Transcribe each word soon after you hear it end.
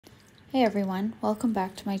Hey everyone, welcome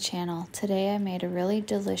back to my channel. Today I made a really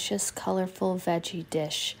delicious, colorful veggie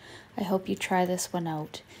dish. I hope you try this one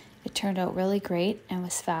out. It turned out really great and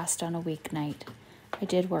was fast on a weeknight. I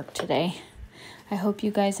did work today. I hope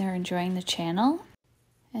you guys are enjoying the channel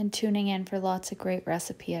and tuning in for lots of great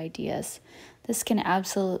recipe ideas. This can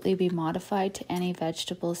absolutely be modified to any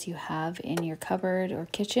vegetables you have in your cupboard or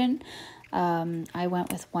kitchen. I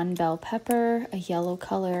went with 1 bell pepper, a yellow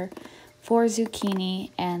color, 4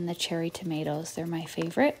 zucchini, and the cherry tomatoes. They're my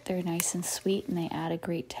favorite. They're nice and sweet and they add a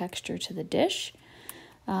great texture to the dish.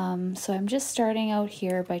 So I'm just starting out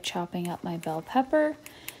here by chopping up my bell pepper.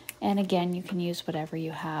 And again, you can use whatever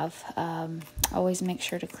you have. Always make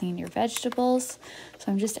sure to clean your vegetables.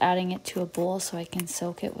 So I'm just adding it to a bowl so I can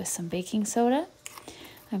soak it with some baking soda.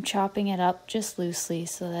 I'm chopping it up just loosely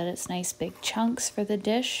so that it's nice big chunks for the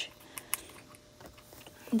dish.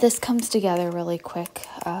 This comes together really quick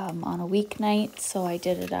on a weeknight, so I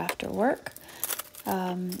did it after work.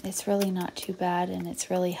 It's really not too bad and it's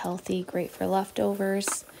really healthy, great for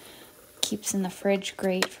leftovers. Keeps in the fridge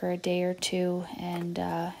great for a day or two, and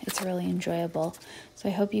it's really enjoyable. So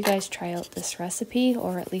I hope you guys try out this recipe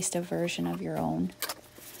or at least a version of your own.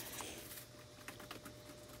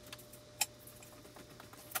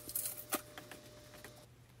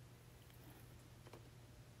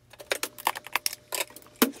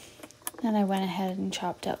 Then I went ahead and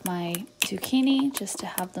chopped up my zucchini just to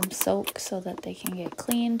have them soak so that they can get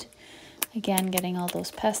cleaned. Again, getting all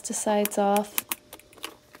those pesticides off.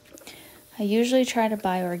 I usually try to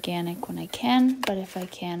buy organic when I can, but if I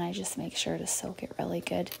can, I just make sure to soak it really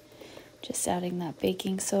good. Just adding that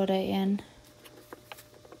baking soda in.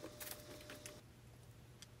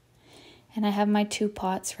 And I have my 2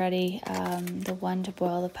 pots ready. The one to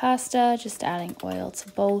boil the pasta, just adding oil to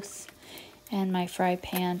both. And my fry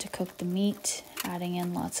pan to cook the meat, adding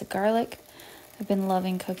in lots of garlic. I've been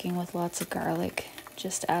loving cooking with lots of garlic.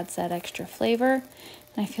 Just adds that extra flavor. And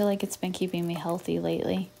I feel like it's been keeping me healthy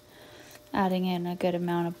lately. Adding in a good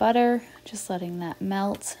amount of butter, just letting that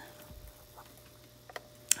melt.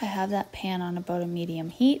 I have that pan on about a medium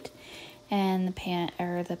heat and the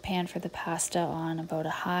pan for the pasta on about a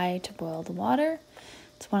high to boil the water.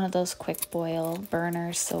 It's one of those quick boil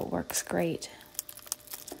burners, so it works great.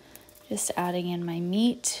 Just adding in my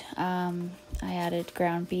meat. I added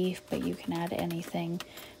ground beef, but you can add anything.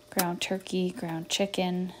 Ground turkey, ground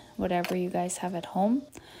chicken, whatever you guys have at home.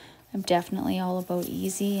 I'm definitely all about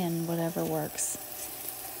easy and whatever works.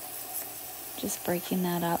 Just breaking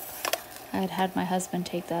that up. I had my husband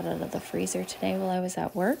take that out of the freezer today while I was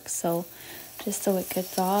at work, so just so it could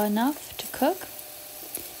thaw enough to cook.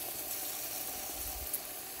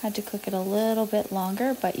 Had to cook it a little bit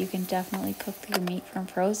longer, but you can definitely cook your meat from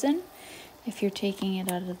frozen if you're taking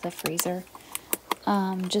it out of the freezer.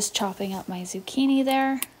 Just chopping up my zucchini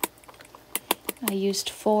there. I used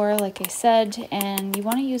 4, like I said, and you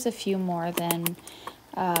want to use a few more than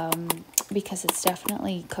because it's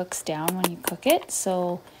definitely cooks down when you cook it.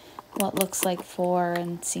 So what looks like 4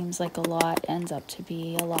 and seems like a lot ends up to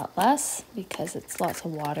be a lot less because it's lots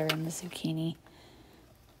of water in the zucchini.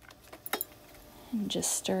 And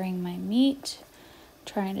just stirring my meat,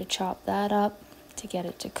 trying to chop that up to get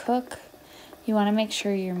it to cook. You want to make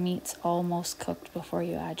sure your meat's almost cooked before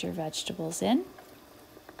you add your vegetables in.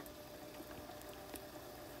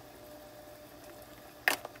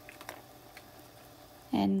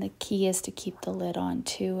 And the key is to keep the lid on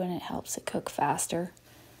too, and it helps it cook faster.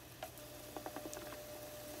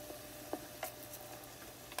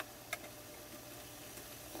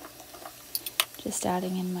 Just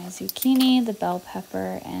adding in my zucchini, the bell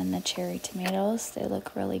pepper, and the cherry tomatoes. They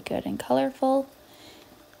look really good and colorful.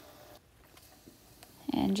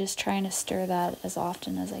 And just trying to stir that as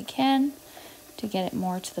often as I can to get it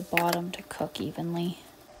more to the bottom to cook evenly.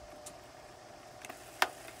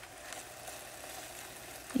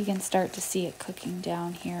 You can start to see it cooking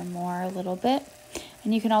down here more a little bit.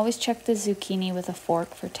 And you can always check the zucchini with a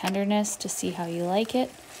fork for tenderness to see how you like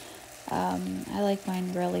it. I like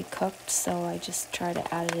mine really cooked, so I just try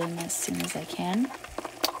to add it in as soon as I can.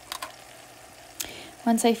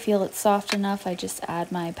 Once I feel it's soft enough, I just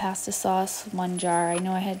add my pasta sauce, 1 jar. I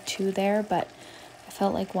know I had 2 there, but I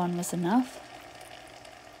felt like 1 was enough.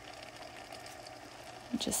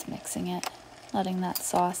 I'm just mixing it, letting that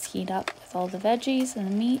sauce heat up with all the veggies and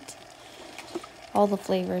the meat. All the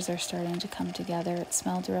flavors are starting to come together. It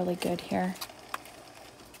smelled really good here.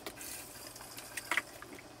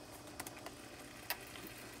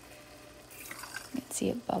 You can see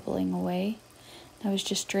it bubbling away. I was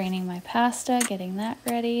just draining my pasta, getting that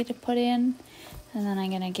ready to put in, and then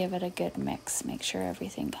I'm going to give it a good mix, make sure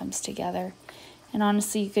everything comes together. And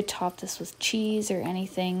honestly, you could top this with cheese or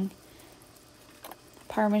anything.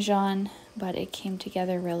 Parmesan, but it came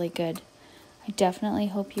together really good. I definitely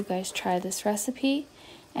hope you guys try this recipe,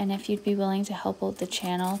 and if you'd be willing to help out the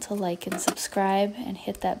channel to like and subscribe and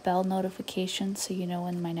hit that bell notification so you know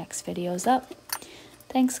when my next video is up.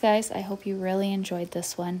 Thanks guys, I hope you really enjoyed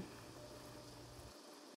this one.